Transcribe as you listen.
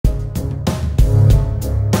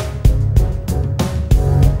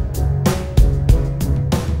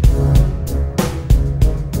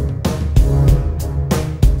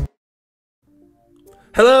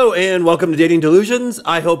Hello and welcome to Dating Delusions.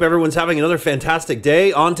 I hope everyone's having another fantastic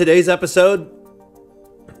day. On today's episode,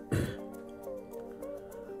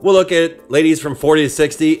 we'll look at ladies from 40 to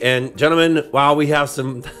 60. And gentlemen, wow, we have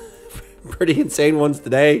some pretty insane ones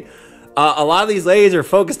today. A lot of these ladies are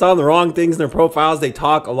focused on the wrong things in their profiles. They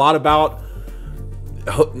talk a lot about,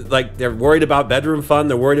 like, they're worried about bedroom fun.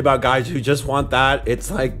 They're worried about guys who just want that.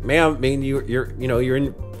 It's like, ma'am, I mean, you're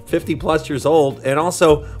in 50 plus years old. And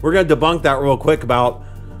also, we're going to debunk that real quick about,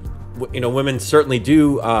 women certainly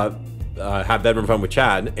do have bedroom fun with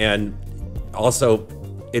Chad. And also,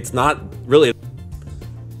 it's not really.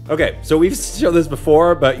 Okay, so we've shown this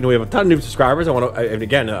before, but we have a ton of new subscribers. I want to, and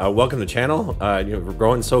again, welcome to the channel. We're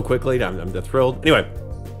growing so quickly. I'm thrilled. Anyway,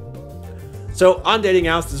 so on dating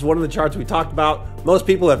apps, this is one of the charts we talked about. Most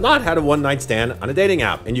people have not had a one-night stand on a dating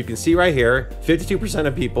app, and you can see right here, 52%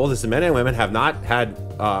 of people, this is men and women, have not had,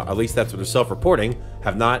 at least that's what they're self-reporting,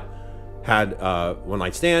 have not had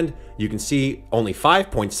one-night stand. You can see only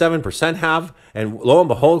 5.7% have, and lo and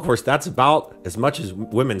behold, of course, that's about as much as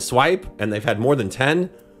women swipe, and they've had more than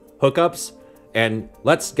 10 hookups. And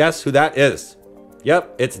let's guess who that is.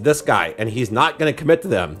 Yep, it's this guy, and he's not going to commit to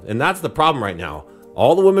them, and that's the problem right now.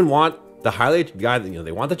 All the women want the guy,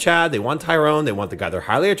 they want the Chad, they want Tyrone, they want the guy they're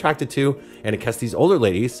highly attracted to, and it gets these older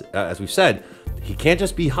ladies, as we've said, he can't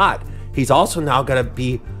just be hot. He's also now got to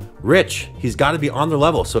be rich. He's got to be on their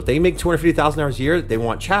level. So if they make $250,000 a year, they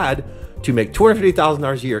want Chad to make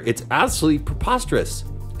 $250,000 a year. It's absolutely preposterous.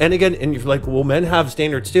 And again, and you're like, well, men have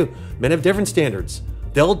standards too. Men have different standards.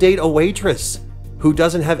 They'll date a waitress who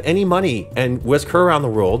doesn't have any money and whisk her around the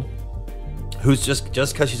world, who's just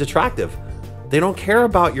because she's attractive. They don't care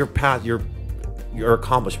about your path, your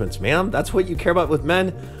accomplishments, ma'am. That's what you care about with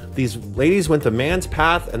men. These ladies went the man's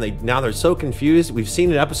path, and now they're so confused. We've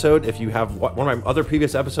seen an episode, if you have one of my other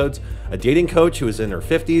previous episodes, a dating coach who was in her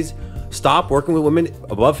 50s, stopped working with women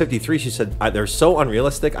above 53. She said, they're so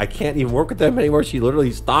unrealistic. I can't even work with them anymore. She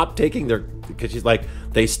literally stopped taking because she's like,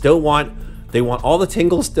 they want all the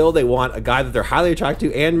tingles still. They want a guy that they're highly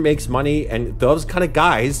attracted to and makes money. And those kind of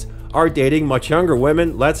guys are dating much younger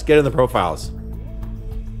women. Let's get in the profiles.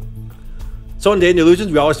 So in Dating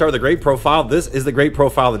Delusions, we always start with a great profile. This is the great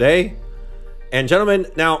profile of the day. And gentlemen,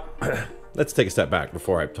 now let's take a step back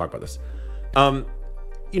before I talk about this.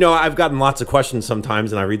 I've gotten lots of questions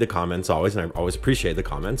sometimes, and I read the comments always, and I always appreciate the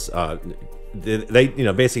comments. They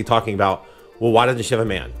basically talking about, well, why doesn't she have a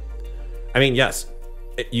man? I mean, yes,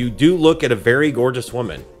 you do look at a very gorgeous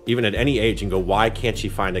woman, even at any age, and go, why can't she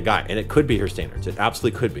find a guy? And it could be her standards. It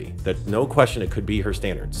absolutely could be. That no question, it could be her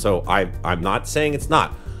standards. So I'm not saying it's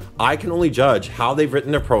not. I can only judge how they've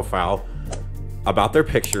written their profile about their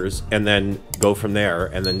pictures and then go from there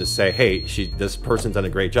and then just say, hey, this person's done a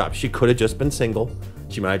great job. She could have just been single.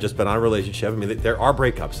 She might have just been on a relationship. I mean, there are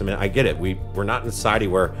breakups. I mean, I get it. We're not in a society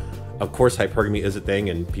where, of course, hypergamy is a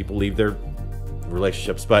thing and people leave their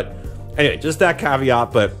relationships. But anyway, just that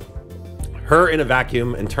caveat. But her in a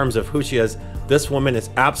vacuum, in terms of who she is, this woman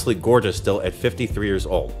is absolutely gorgeous still at 53 years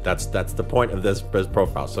old. That's the point of this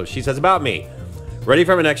profile. So she says about me, ready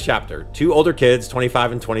for my next chapter. 2 older kids,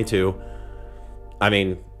 25 and 22. I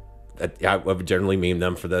mean, I would generally meme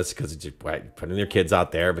them for this because it's putting their kids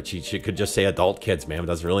out there, but she could just say adult kids, ma'am. It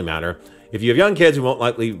doesn't really matter. If you have young kids who won't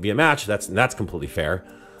likely be a match, that's completely fair.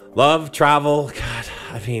 Love, travel. God,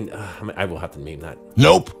 I mean, I will have to meme that.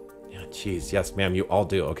 Nope. Yeah, geez, yes, ma'am, you all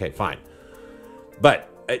do. Okay, fine. But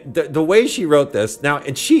the way she wrote this now,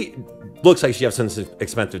 and she looks like she has some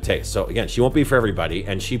expensive taste. So again, she won't be for everybody,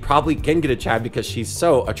 and she probably can get a Chad because she's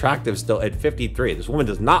so attractive still at 53. This woman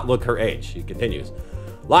does not look her age. She continues.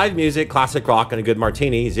 Live music, classic rock, and a good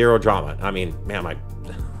martini, zero drama. I mean, ma'am, I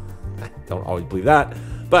don't always believe that.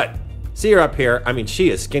 But see her up here. I mean,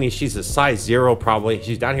 she is skinny. She's a size 0 probably.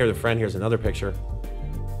 She's down here with a friend. Here's another picture.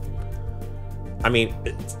 I mean,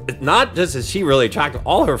 it's not just is she really attractive,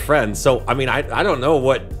 all her friends. So, I mean, I don't know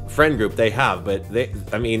what friend group they have, but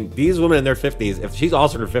I mean, these women in their 50s, if she's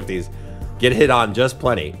also in her 50s, get hit on just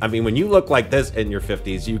plenty. I mean, when you look like this in your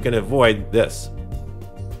 50s, you can avoid this.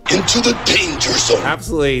 Into the danger zone.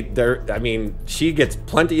 Absolutely. I mean, she gets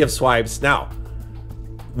plenty of swipes. Now,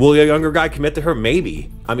 will a younger guy commit to her?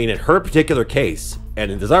 Maybe. I mean, in her particular case, and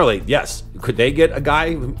in Desiree, yes. Could they get a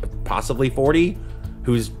guy, possibly 40,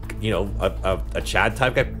 who's, a Chad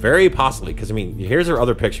type guy? Very possibly, because I mean, here's her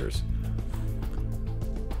other pictures.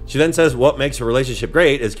 She then says, what makes a relationship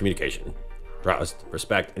great is communication, trust,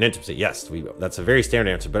 respect, and intimacy. Yes, that's a very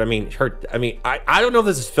standard answer. But I mean, I don't know if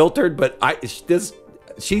this is filtered, but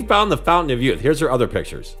she found the fountain of youth. Here's her other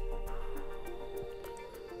pictures.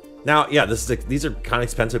 Now, yeah, these are kind of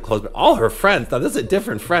expensive clothes, but all her friends, now this is a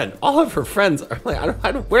different friend. All of her friends are like,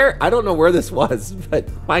 I don't know where this was, but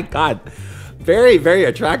my God, very, very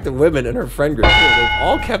attractive women in her friend group. They've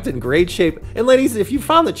all kept in great shape. And ladies, if you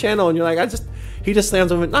found the channel and you're like, he just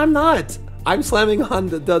slams women. I'm not. I'm slamming on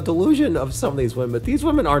the delusion of some of these women, but these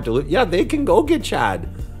women aren't deluded. Yeah, they can go get Chad.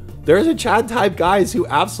 There's a Chad type guys who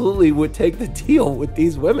absolutely would take the deal with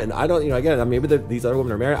these women. I don't, again, maybe these other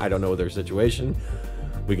women are married. I don't know their situation.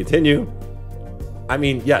 We continue. I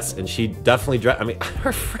mean, yes, and she definitely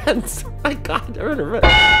her friends. My God,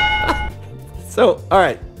 so, all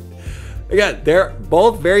right. Again, they're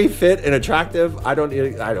both very fit and attractive. I don't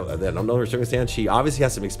know her circumstance. She obviously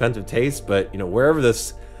has some expensive taste, but wherever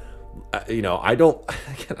this, I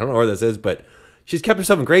don't know where this is, but she's kept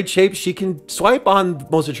herself in great shape. She can swipe on the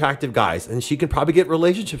most attractive guys, and she can probably get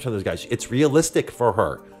relationships with those guys. It's realistic for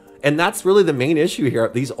her. And that's really the main issue here.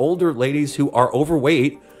 These older ladies who are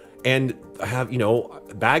overweight and have,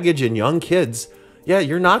 baggage and young kids. Yeah,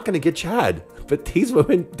 you're not going to get Chad, but these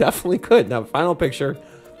women definitely could. Now, final picture.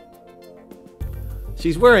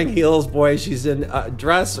 She's wearing heels, boy. She's in a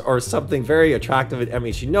dress or something very attractive. I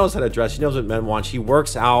mean, she knows how to dress. She knows what men want. She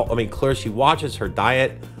works out. I mean, clearly she watches her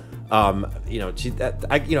diet.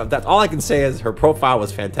 That's all I can say is her profile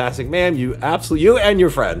was fantastic. Ma'am, you and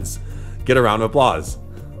your friends get a round of applause.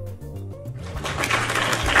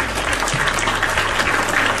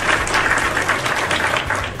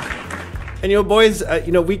 And boys,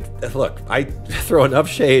 look, I throw enough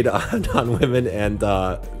shade on women and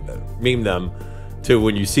meme them to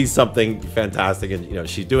when you see something fantastic and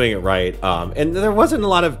she's doing it right. And there was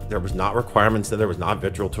not requirements, there was not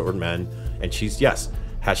vitriol toward men. And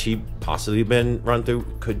has she possibly been run through?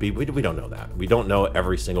 Could be. We don't know that. We don't know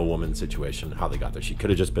every single woman's situation, how they got there. She could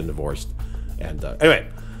have just been divorced. And anyway,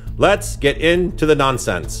 let's get into the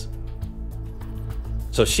nonsense.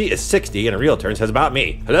 So she is 60 and a realtor and says about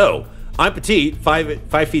me, hello, I'm petite,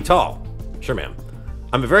 5 feet tall. Sure, ma'am.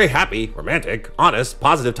 I'm a very happy, romantic, honest,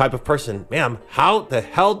 positive type of person. Ma'am, how the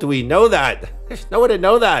hell do we know that? There's no way to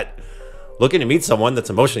know that. Looking to meet someone that's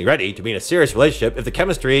emotionally ready to be in a serious relationship if the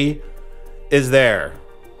chemistry is there.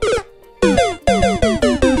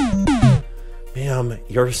 Ma'am,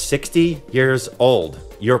 you're 60 years old.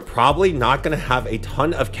 You're probably not going to have a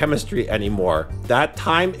ton of chemistry anymore. That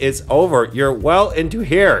time is over. You're well into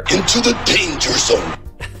here. Into the danger zone.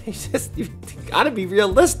 You've got to be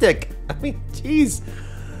realistic. I mean, geez.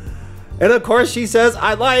 And of course, she says,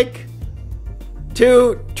 I like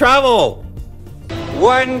to travel.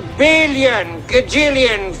 1 billion,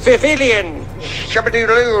 gajillion, fifillion,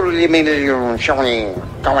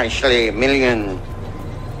 million.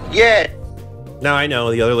 Yeah. Now, I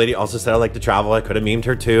know the other lady also said I like to travel. I could have memed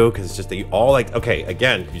her too, because it's just that you all like, okay,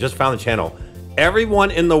 again, you just found the channel.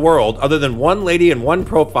 Everyone in the world, other than one lady and one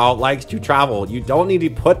profile, likes to travel. You don't need to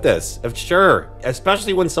put this. Sure,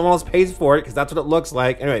 especially when someone else pays for it, because that's what it looks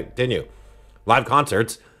like. Anyway, continue. Live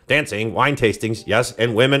concerts, dancing, wine tastings, yes,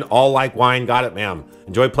 and women all like wine. Got it, ma'am.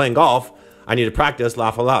 Enjoy playing golf. I need to practice,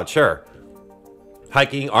 laugh aloud, sure.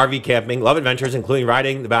 Hiking, RV camping, love adventures, including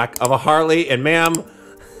riding the back of a Harley. And ma'am,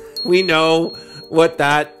 we know what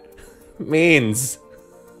that means.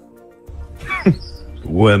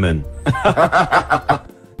 Women.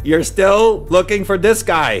 You're still looking for this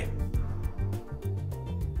guy.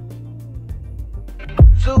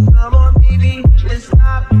 So come on, baby, let's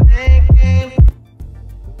stop playing.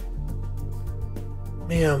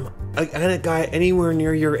 Ma'am, a guy anywhere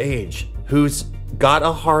near your age who's got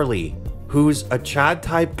a Harley, who's a Chad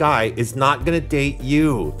type guy, is not gonna date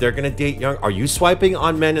you. They're gonna date young. Are you swiping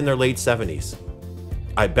on men in their late 70s?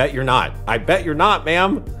 I bet you're not. I bet you're not,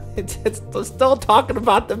 ma'am. It's still talking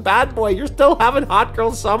about the bad boy. You're still having hot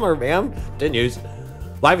girl summer, ma'am. Continues.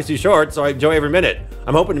 Life is too short, so I enjoy every minute.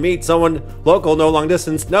 I'm hoping to meet someone local, no long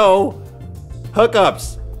distance, no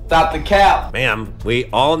hookups. Stop the cap. Ma'am, we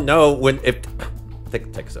all know take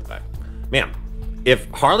a step back. Ma'am, if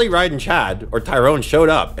Harley riding Chad or Tyrone showed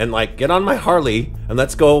up and like, get on my Harley and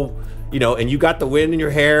let's go, and you got the wind in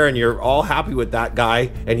your hair and you're all happy with that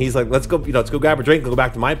guy, and he's like, let's go grab a drink and go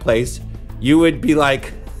back to my place, you would be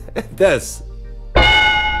like, this.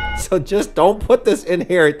 So just don't put this in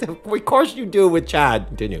here. Of course you do with Chad.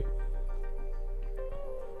 Continue.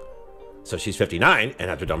 So she's 59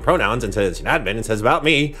 and after done pronouns and says an admin and says about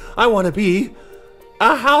me, I want to be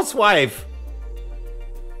a housewife.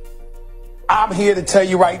 I'm here to tell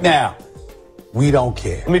you right now, we don't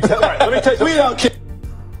care. Let me tell you, we don't care.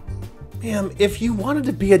 Ma'am, if you wanted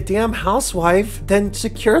to be a damn housewife, then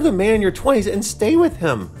secure the man in your 20s and stay with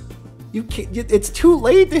him. You can't, it's too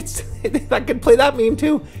late. I could play that meme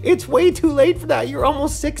too. It's way too late for that. You're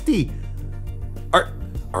almost 60.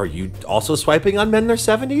 Are you also swiping on men in their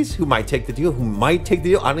 70s who might take the deal?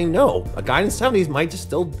 I don't even know. A guy in his 70s might just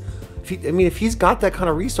still, if he's got that kind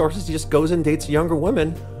of resources, he just goes and dates younger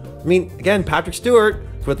women. I mean, again, Patrick Stewart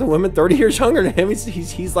with a woman 30 years younger than him.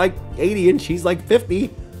 He's like 80 and she's like 50.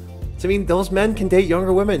 So, I mean, those men can date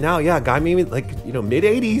younger women now. Yeah, a guy maybe like, mid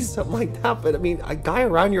 80s, something like that. But I mean, a guy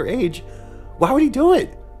around your age, why would he do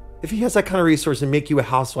it? If he has that kind of resource and make you a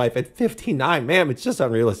housewife at 59, ma'am, it's just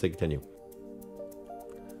unrealistic. Continue.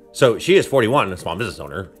 So she is 41, a small business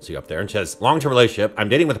owner. See up there, and she says, long-term relationship. I'm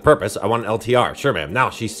dating with a purpose. I want an LTR. Sure, ma'am. Now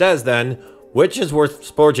she says then, which is worth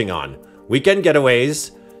splurging on? Weekend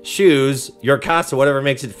getaways, shoes, your casa, whatever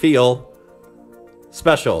makes it feel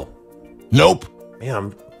special. Nope.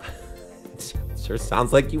 Ma'am, it sure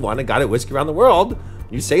sounds like you want a guy to whisk around the world.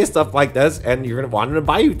 You say stuff like this, and you're gonna want him to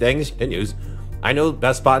buy you things. She continues. I know the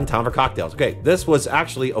best spot in town for cocktails. Okay, this was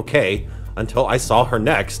actually okay until I saw her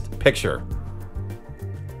next picture.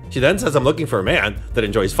 She then says, I'm looking for a man that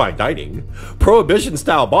enjoys fine dining,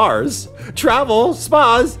 prohibition-style bars, travel,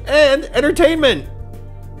 spas, and entertainment.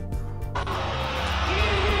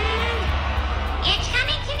 It's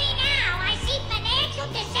coming to me now. I see financial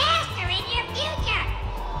disaster in your future.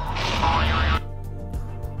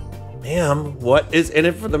 Ma'am, what is in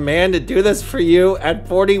it for the man to do this for you at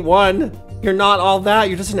 41? You're not all that.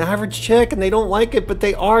 You're just an average chick, and they don't like it, but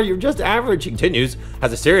they are. You're just average. She continues,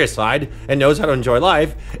 has a serious side, and knows how to enjoy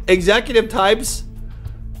life. Executive types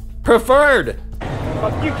preferred.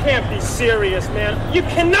 You can't be serious, man. You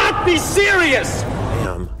cannot be serious!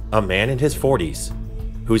 Ma'am, a man in his 40s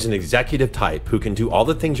who's an executive type, who can do all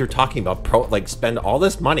the things you're talking about, like spend all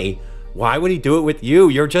this money, why would he do it with you?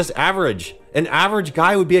 You're just average. An average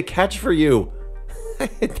guy would be a catch for you.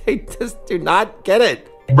 They just do not get it.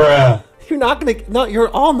 Bruh. You're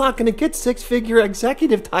all not gonna get six-figure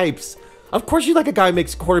executive types. Of course you like a guy who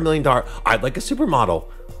makes $250,000. I'd like a supermodel,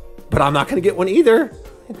 but I'm not gonna get one either.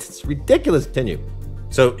 It's ridiculous. Continue.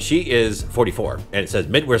 So she is 44, and it says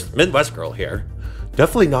Midwest girl here.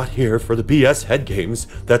 Definitely not here for the BS head games.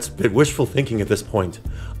 That's been wishful thinking at this point.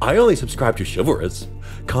 I only subscribe to chivalrous,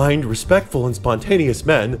 kind, respectful, and spontaneous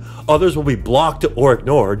men. Others will be blocked or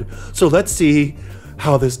ignored. So let's see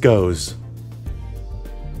how this goes.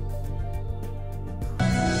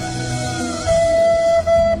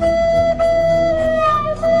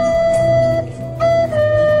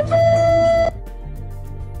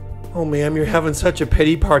 Oh, ma'am, you're having such a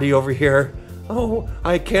pity party over here. Oh,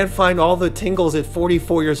 I can't find all the tingles at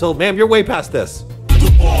 44 years old. Ma'am, you're way past this.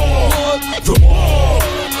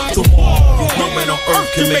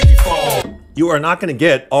 You are not going to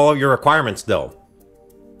get all of your requirements, though.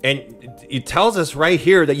 And it tells us right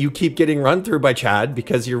here that you keep getting run through by Chad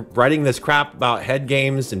because you're writing this crap about head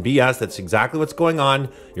games and BS. That's exactly what's going on.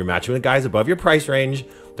 You're matching with guys above your price range.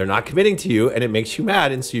 They're not committing to you, and it makes you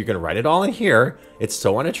mad. And so you're going to write it all in here. It's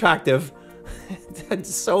so unattractive.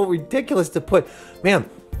 It's so ridiculous to put. Man,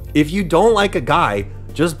 if you don't like a guy,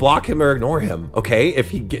 just block him or ignore him, okay? If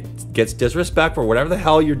he gets disrespect for whatever the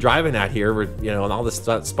hell you're driving at here, and all this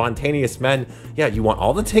spontaneous men, yeah, you want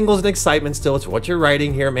all the tingles and excitement still. It's what you're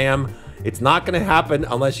writing here, ma'am. It's not going to happen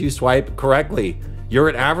unless you swipe correctly. You're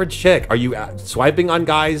an average chick. Are you swiping on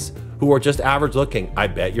guys who are just average looking? I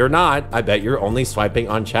bet you're not. I bet you're only swiping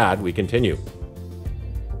on Chad. We continue.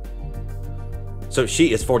 So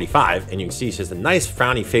she is 45, and you can see she has a nice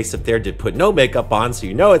frowny face up there. Did put no makeup on, so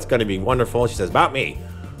you know it's going to be wonderful. She says, about me.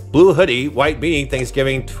 Blue hoodie, white beanie,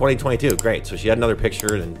 Thanksgiving 2022. Great. So she had another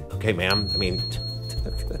picture, and okay, ma'am. I mean,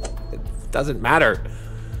 it doesn't matter.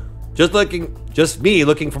 Just me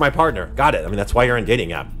looking for my partner. Got it. I mean, that's why you're on a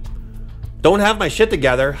dating app. Don't have my shit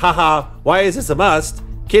together. Haha. Why is this a must?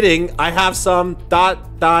 Kidding. I have some ...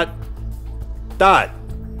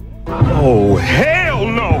 Oh, hell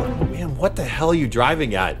no! Man, what the hell are you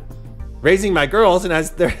driving at? Raising my girls and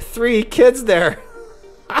has their 3 kids there.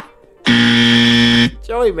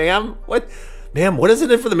 Joey, ma'am. What? Ma'am, what is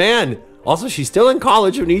it for the man? Also, she's still in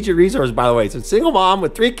college who needs your resource, by the way. So single mom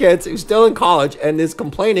with 3 kids who's still in college and is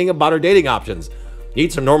complaining about her dating options.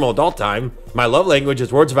 Needs some normal adult time. My love language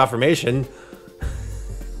is words of affirmation.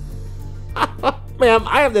 Ma'am,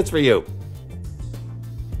 I have this for you.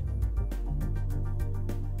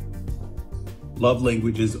 Love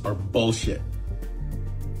languages are bullshit.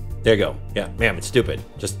 There you go. Yeah, ma'am, it's stupid.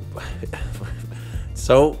 Just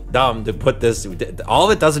so dumb to put this. All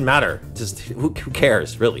of it doesn't matter. Just who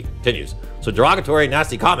cares, really? Continues. So derogatory,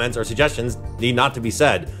 nasty comments or suggestions need not to be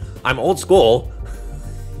said. I'm old school.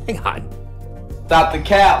 Hang on. Stop the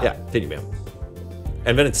cap. Yeah, continue, ma'am.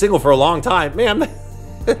 And been single for a long time, ma'am.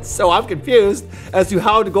 So I'm confused as to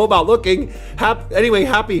how to go about looking. Anyway,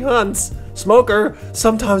 happy hunts. smoker.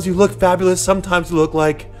 Sometimes you look fabulous. Sometimes you look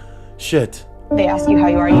like shit. They ask you how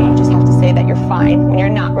you are, you just have to say that you're fine when you're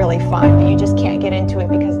not really fine, but you just can't get into it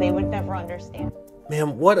because they would never understand.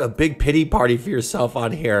 Man, what a big pity party for yourself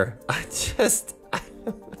on here. God,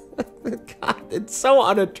 it's so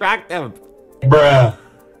unattractive. Bruh.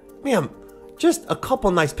 Ma'am, just a couple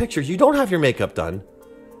nice pictures. You don't have your makeup done.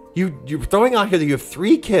 You're throwing out here that you have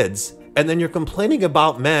 3 kids, and then you're complaining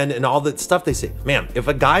about men and all that stuff they say. Ma'am, if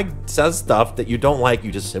a guy says stuff that you don't like,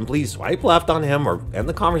 you just simply swipe left on him or end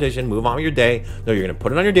the conversation, move on with your day. No, you're going to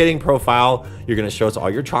put it on your dating profile. You're going to show us all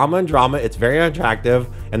your trauma and drama. It's very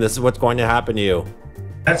unattractive, and this is what's going to happen to you.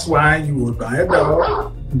 That's why you will buy a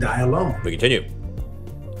dog and die alone. We continue.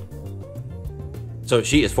 So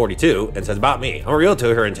she is 42 and says, about me, I'm a realtor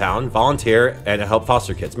here in town, volunteer, and I help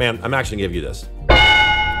foster kids. Ma'am, I'm actually going to give you this.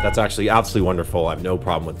 That's actually absolutely wonderful. I have no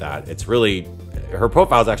problem with that. It's really, her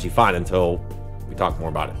profile is actually fine until we talk more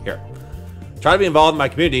about it. Here. Try to be involved in my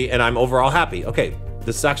community and I'm overall happy. Okay,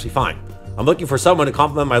 this is actually fine. I'm looking for someone to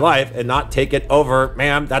compliment my life and not take it over.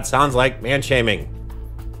 Ma'am, that sounds like man shaming.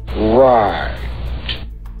 Right.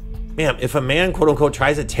 Ma'am, if a man, quote unquote,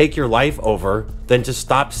 tries to take your life over, then just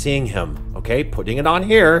stop seeing him. Okay, putting it on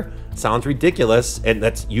here sounds ridiculous, and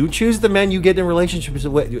that's you choose the men you get in relationships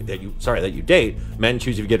with that you date. Men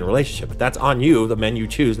choose if you get in a relationship, but that's on you, the men you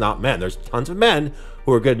choose, not men. There's tons of men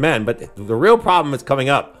who are good men, but the real problem is coming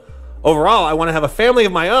up. Overall, I want to have a family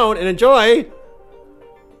of my own and enjoy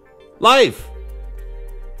life.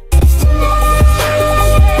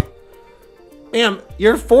 Ma'am,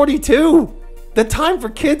 you're 42. The time for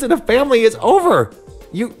kids and a family is over.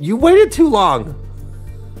 You waited too long.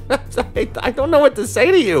 I don't know what to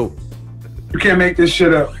say to you. You can't make this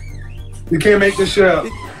shit up. You can't make this shit up.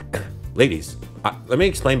 Ladies, let me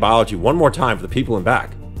explain biology one more time for the people in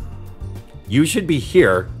back. You should be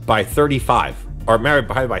here by 35, or married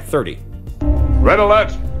by 30. Red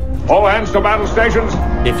alert! All hands to battle stations!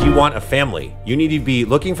 If you want a family, you need to be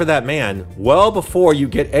looking for that man well before you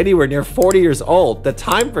get anywhere near 40 years old. The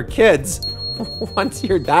time for kids, once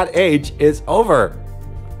you're that age, is over.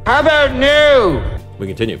 How about new? We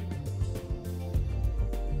continue.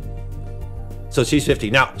 So she's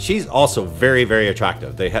 50. Now, she's also very, very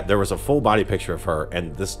attractive. There was a full body picture of her,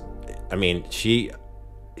 and this, I mean, she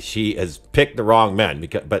has picked the wrong men,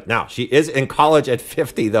 but now she is in college at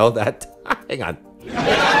 50, though. Hang on.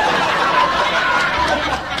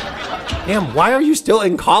 Damn, why are you still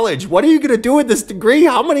in college? What are you going to do with this degree?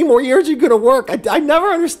 How many more years are you going to work? I never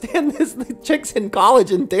understand this. The chick's in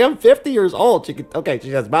college and damn 50 years old. Okay,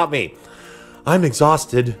 she says, about me. I'm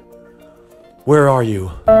exhausted. Where are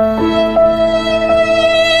you?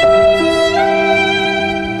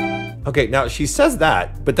 Okay, now she says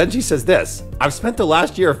that, but then she says this. I've spent the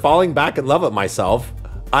last year falling back in love with myself.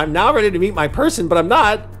 I'm now ready to meet my person, but I'm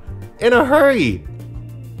not in a hurry.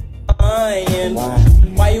 Lying.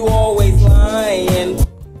 Why you always lying?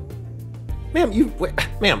 Ma'am,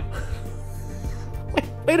 ma'am.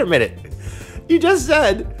 Wait a minute. You just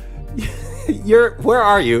said where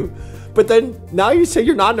are you? But then now you say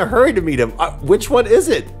you're not in a hurry to meet him. Which one is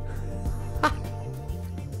it?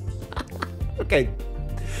 Okay.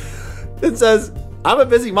 It says, I'm a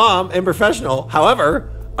busy mom and professional.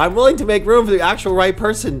 However, I'm willing to make room for the actual right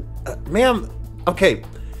person. Ma'am, okay.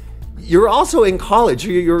 You're also in college.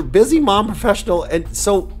 You're a busy mom professional. And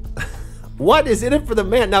so what is in it for the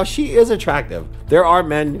man? Now, she is attractive. There are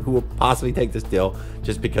men who will possibly take this deal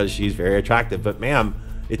just because she's very attractive. But ma'am,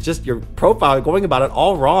 it's just your profile going about it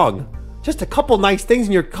all wrong. Just a couple nice things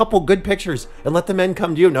and your couple good pictures and let the men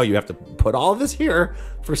come to you. No, you have to put all of this here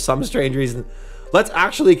for some strange reason. Let's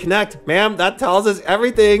actually connect. Ma'am, that tells us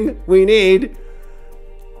everything we need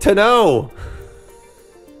to know.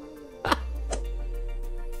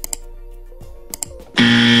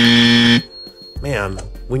 Ma'am,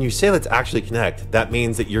 when you say let's actually connect, that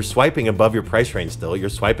means that you're swiping above your price range still. You're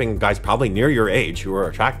swiping guys probably near your age who are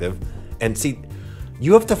attractive. And see,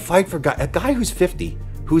 you have to fight for a guy who's 50,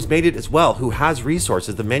 who's made it as well, who has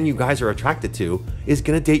resources, the men you guys are attracted to, is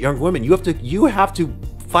gonna date young women. You have to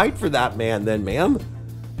fight for that man then, ma'am.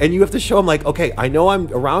 And you have to show him like, okay, I know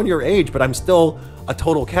I'm around your age, but I'm still a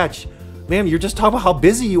total catch. Ma'am, you're just talking about how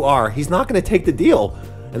busy you are. He's not gonna take the deal.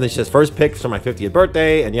 And then she says, first pics for my 50th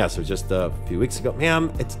birthday. And yes, it was just a few weeks ago.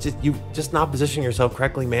 Ma'am, it's just, you just not positioning yourself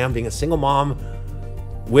correctly, ma'am, being a single mom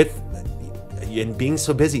and being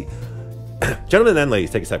so busy. Gentlemen and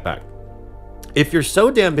ladies, take a step back. If you're so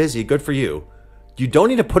damn busy, good for you. You don't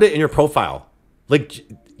need to put it in your profile. Like,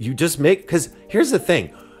 you just make, because here's the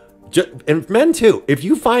thing. And men too, if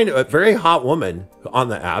you find a very hot woman on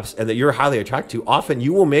the apps and that you're highly attracted to, often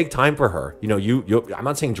you will make time for her. You know, I'm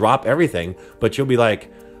not saying drop everything, but you'll be like,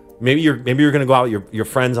 maybe you're gonna go out with your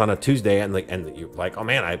friends on a Tuesday and you're like, oh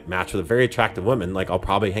man, I matched with a very attractive woman. Like I'll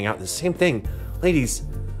probably hang out. The same thing, ladies.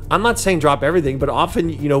 I'm not saying drop everything, but often,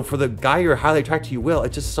 you know, for the guy you're highly attracted to, you will.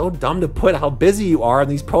 It's just so dumb to put how busy you are on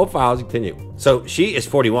these profiles. Continue. So she is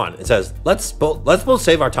 41 and says, let's both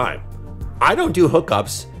save our time. I don't do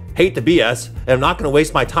hookups, hate the BS, and I'm not going to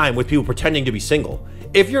waste my time with people pretending to be single.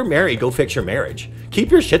 If you're married, go fix your marriage.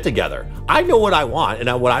 Keep your shit together. I know what I want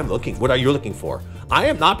and what are you looking for? I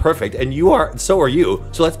am not perfect, and so are you.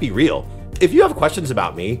 So let's be real. If you have questions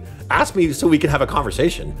about me, ask me so we can have a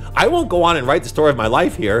conversation. I won't go on and write the story of my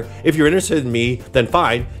life here. If you're interested in me, then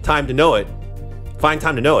fine. Time to know it. Find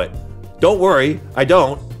time to know it. Don't worry, I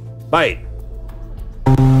don't. Bye.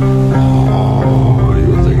 Oh,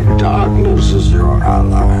 you think darkness is your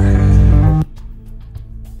ally?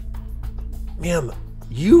 Ma'am,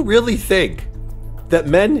 you really think that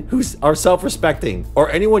men who are self-respecting or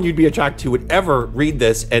anyone you'd be attracted to would ever read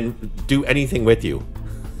this and do anything with you?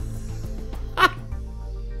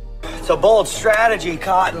 It's a bold strategy,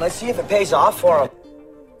 Cotton. Let's see if it pays off for him.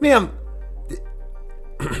 Ma'am,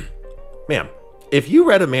 ma'am, if you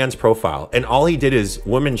read a man's profile and all he did is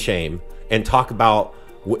woman shame and talk about,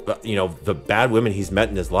 you know, the bad women he's met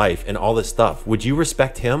in his life and all this stuff, would you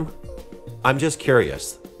respect him? I'm just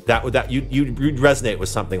curious. You'd resonate with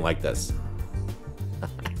something like this.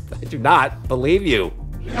 I do not believe you.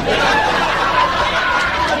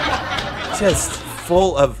 Just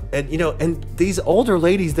full of, and these older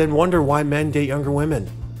ladies then wonder why men date younger women.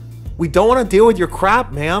 We don't want to deal with your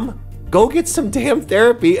crap, ma'am. Go get some damn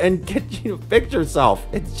therapy and fix yourself.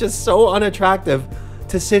 It's just so unattractive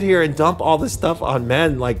to sit here and dump all this stuff on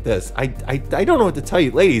men like this. I don't know what to tell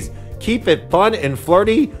you. Ladies, keep it fun and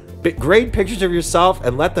flirty. Great pictures of yourself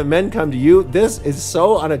and let the men come to you. This is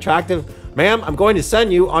so unattractive. Ma'am, I'm going to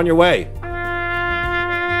send you on your way.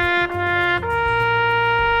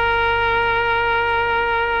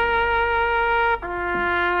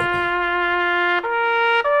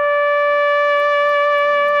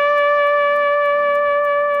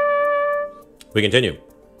 We continue.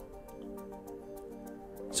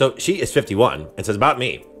 So she is 51 and says, about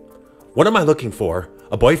me, what am I looking for?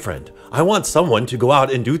 A boyfriend. I want someone to go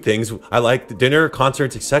out and do things I like, dinner,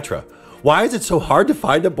 concerts, etc. Why is it so hard to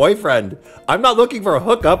find a boyfriend? I'm not looking for a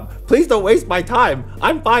hookup. Please don't waste my time.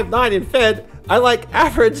 I'm 5'9" and fit. I like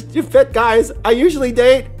average to fit guys. I usually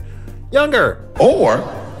date younger. Or,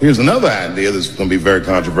 here's another idea that's going to be very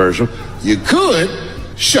controversial. You could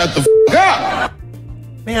shut the f up.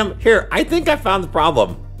 Ma'am, here, I think I found the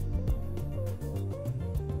problem.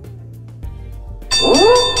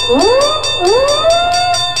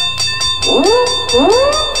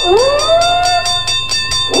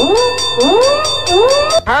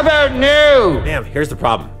 How about new? Ma'am, here's the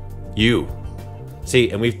problem. You.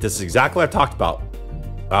 See, and this is exactly what I've talked about.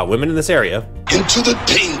 Women in this area. Into the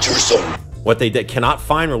danger zone. What they cannot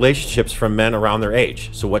find relationships from men around their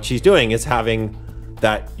age. So what she's doing is having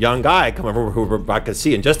that young guy come over, who we're about to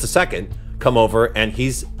see in just a second, come over, and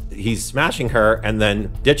he's smashing her and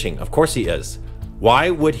then ditching. Of course he is. Why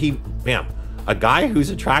would he, ma'am, a guy who's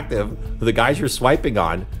attractive, the guys you're swiping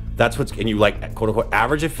on, that's what's, and you like, quote unquote,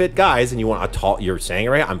 average of fit guys, and you want a tall, you're saying it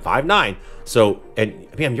right, I'm 5'9". So, and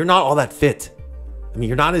ma'am, you're not all that fit. I mean,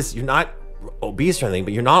 you're not obese or anything,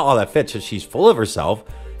 but you're not all that fit. So she's full of herself.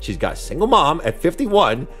 She's got a single mom at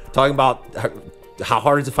 51 talking about how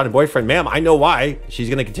hard it is to find a boyfriend. Ma'am, I know why. She's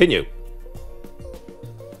going to continue.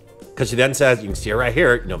 Because she then says, you can see her right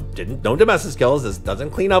here, no domestic skills, this doesn't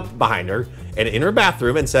clean up behind her, and in her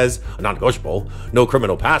bathroom, and says, non-negotiable, no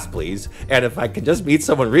criminal past, please. And if I could just meet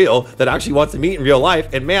someone real that actually wants to meet in real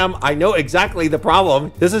life, and ma'am, I know exactly the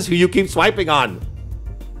problem. This is who you keep swiping on.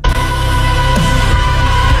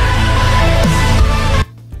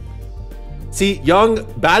 See,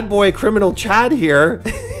 young bad boy criminal Chad here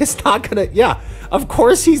is not gonna, of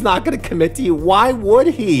course he's not gonna commit to you. Why would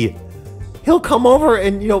he? He'll come over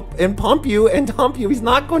and, and pump you and dump you. He's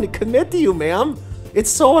not going to commit to you, ma'am. It's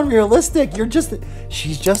so unrealistic.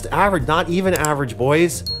 She's just average, not even average,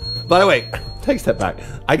 boys. By the way, take a step back.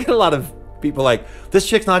 I get a lot of people like, this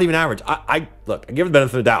chick's not even average. Look, I give the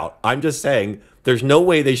benefit of the doubt. I'm just saying there's no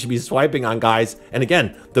way they should be swiping on guys. And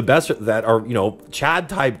again, the best that are, Chad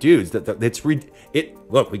type dudes,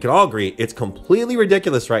 look, we can all agree it's completely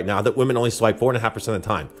ridiculous right now that women only swipe 4.5% of the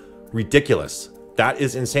time. Ridiculous. That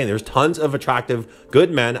is insane. There's tons of attractive,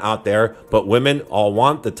 good men out there, but women all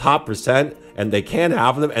want the top percent and they can't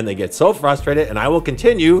have them and they get so frustrated, and I will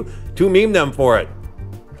continue to meme them for it.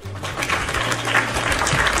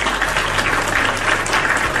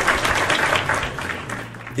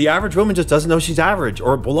 the average woman just doesn't know she's average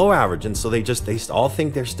or below average. And so they all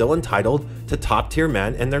think they're still entitled to top tier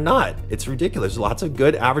men, and they're not. It's ridiculous. There's lots of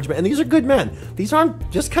good average men, and these are good men. These aren't,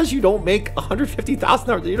 just because you don't make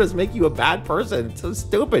 $150,000, it doesn't make you a bad person. It's so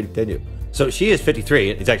stupid. Continue. So she is 53,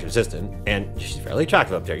 executive assistant, and she's fairly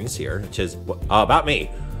attractive up there. You can see her, which is about me.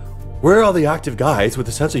 Where are all the active guys with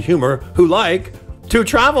a sense of humor who like to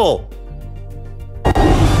travel?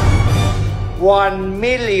 $1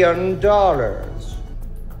 million.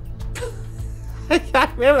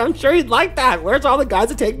 Yeah, man, I'm sure he'd like that. Where's all the guys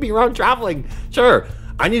that take me around traveling? Sure,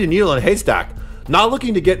 I need a needle in a haystack. Not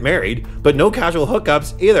looking to get married, but no casual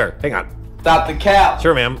hookups either. Hang on. Stop the cap.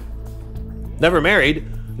 Sure, ma'am. Never married,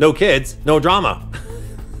 no kids, no drama.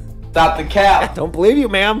 Stop the cap. Don't believe you,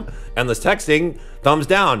 ma'am. Endless texting, thumbs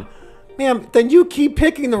down. Ma'am, then you keep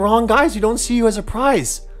picking the wrong guys who don't see you as a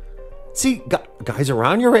prize. See, guys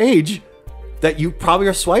around your age that you probably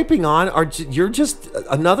are swiping on you're just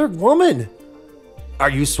another woman. Are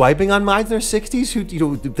you swiping on mine in their 60s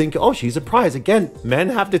who think, oh, she's a prize? Again, men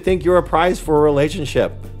have to think you're a prize for a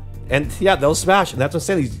relationship. And yeah, they'll smash. And that's what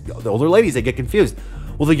I'm saying. The older ladies, they get confused.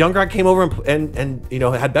 Well, the younger guy came over and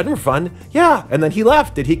had bedroom fun. Yeah, and then he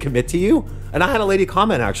left. Did he commit to you? And I had a lady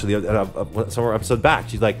comment actually somewhere episode back.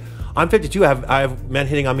 She's like, I'm 52. I have men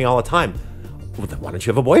hitting on me all the time. Well, then why don't you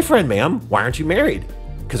have a boyfriend, ma'am? Why aren't you married?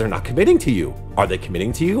 Because they're not committing to you. Are they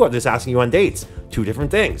committing to you? Or are they just asking you on dates? Two different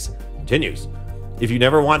things. Continues. If you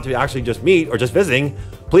never want to actually just meet or just visiting,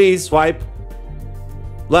 please swipe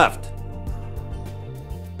left.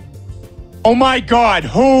 Oh my God,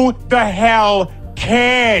 who the hell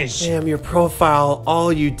cares? Damn, your profile,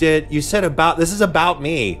 all you did, you said this is about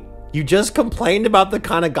me. You just complained about the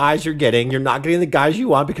kind of guys you're getting. You're not getting the guys you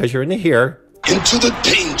want because you're into here. Into the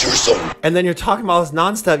danger zone. And then you're talking about this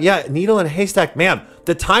non-stuff. Yeah, needle in a haystack. Ma'am,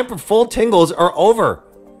 the time for full tingles are over.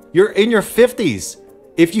 You're in your 50s.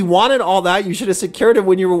 If you wanted all that, you should have secured it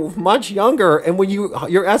when you were much younger and when your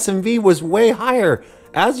SMV was way higher.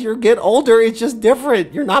 As you get older, it's just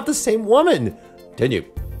different. You're not the same woman. Continue.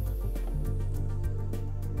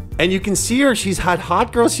 And you can see her. She's had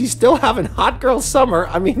hot girls. She's still having hot girl summer.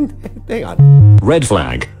 I mean, hang on. Red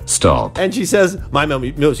flag. Stop. And she says, my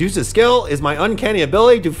most used skill is my uncanny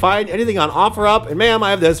ability to find anything on OfferUp. And ma'am, I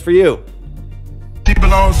have this for you. She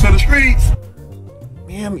belongs to the streets.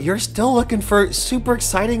 Ma'am, you're still looking for super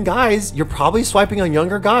exciting guys. You're probably swiping on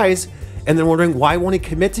younger guys and then wondering, why won't he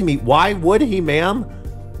commit to me? Why would he, ma'am?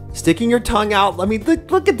 Sticking your tongue out. I mean,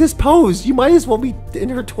 look at this pose. You might as well be in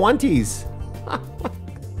her 20s.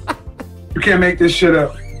 You can't make this shit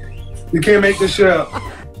up. You can't make this shit up.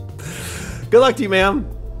 Good luck to you, ma'am.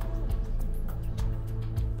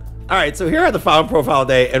 All right, so here are the final profile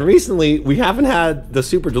day, and recently we haven't had the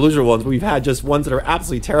super delusional ones, but we've had just ones that are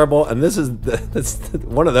absolutely terrible, and this is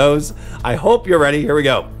one of those. I hope you're ready. Here we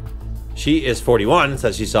go. She is 41,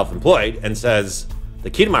 says she's self-employed, and says, the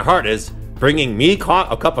key to my heart is bringing me a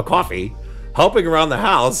cup of coffee, helping around the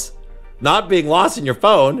house, not being lost in your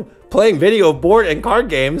phone, playing video board and card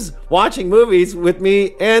games, watching movies with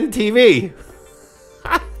me, and TV.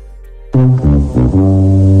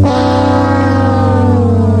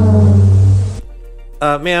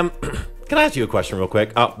 Ma'am, can I ask you a question real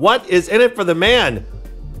quick? What is in it for the man?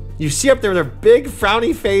 You see up there with her big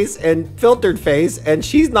frowny face and filtered face, and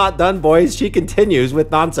she's not done, boys. She continues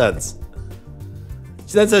with nonsense.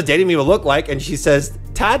 She then says, dating me will look like, and she says,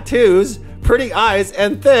 tattoos, pretty eyes,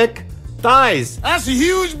 and thick thighs. That's a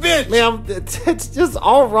huge bitch. Ma'am, it's just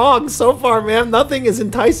all wrong so far, ma'am. Nothing is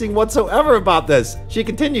enticing whatsoever about this. She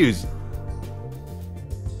continues.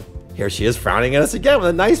 Here she is frowning at us again with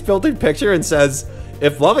a nice filtered picture and says,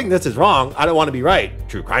 if loving this is wrong, I don't want to be right.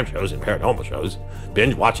 True crime shows and paranormal shows,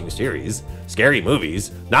 binge watching series, scary movies,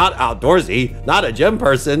 not outdoorsy, not a gym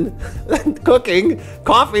person, cooking,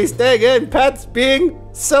 coffee, staying in, pets, being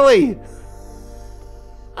silly.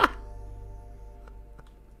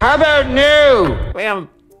 How about new? Ma'am.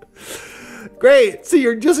 Great. So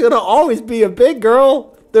you're just going to always be a big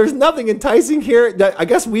girl? There's nothing enticing here. I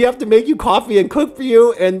guess we have to make you coffee and cook for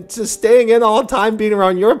you and just staying in all the time being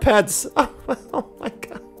around your pets. Oh my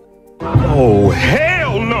God. Oh,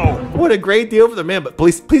 hell no. What a great deal for the man, but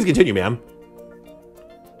please continue, ma'am.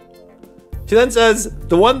 She then says,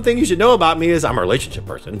 the one thing you should know about me is I'm a relationship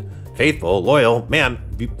person. Faithful, loyal. Ma'am,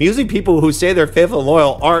 usually people who say they're faithful and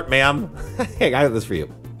loyal aren't, ma'am. Hey, I have this for you.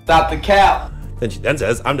 Stop the cap. Then she then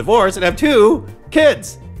says, I'm divorced and have 2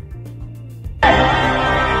 kids.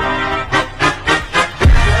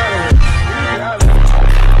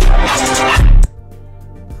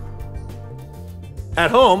 At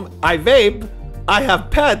home, I vape, I have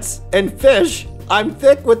pets and fish, I'm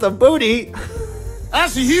thick with a booty.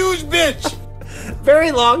 That's a huge bitch.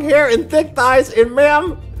 very long hair and thick thighs, and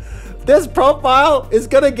ma'am, this profile is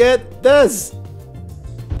gonna get this.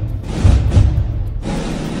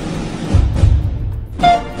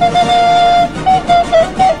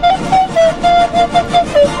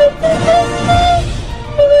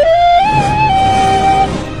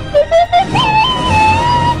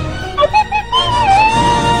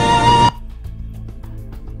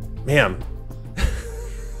 Ma'am.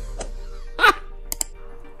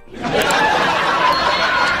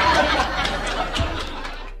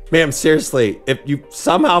 Ma'am, seriously, if you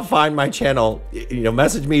somehow find my channel,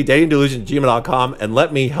 message me, datingdelusions@gmail.com, and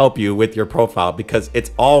let me help you with your profile, because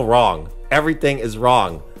it's all wrong. Everything is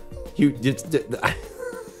wrong. You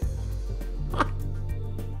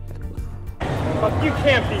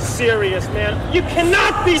can't be serious, man. You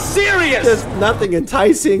cannot be serious! There's nothing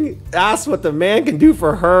enticing. Ask what the man can do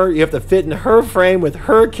for her. You have to fit in her frame with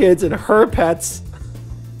her kids and her pets.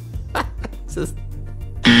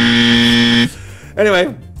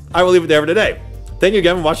 Anyway, I will leave it there for today. Thank you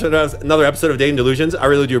again for watching another episode of Dating Delusions. I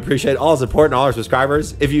really do appreciate all the support and all our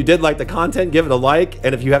subscribers. If you did like the content, give it a like.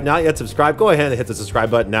 And if you have not yet subscribed, go ahead and hit the subscribe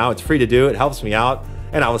button now. It's free to do. It helps me out.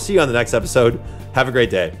 And I will see you on the next episode. Have a great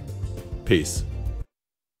day. Peace.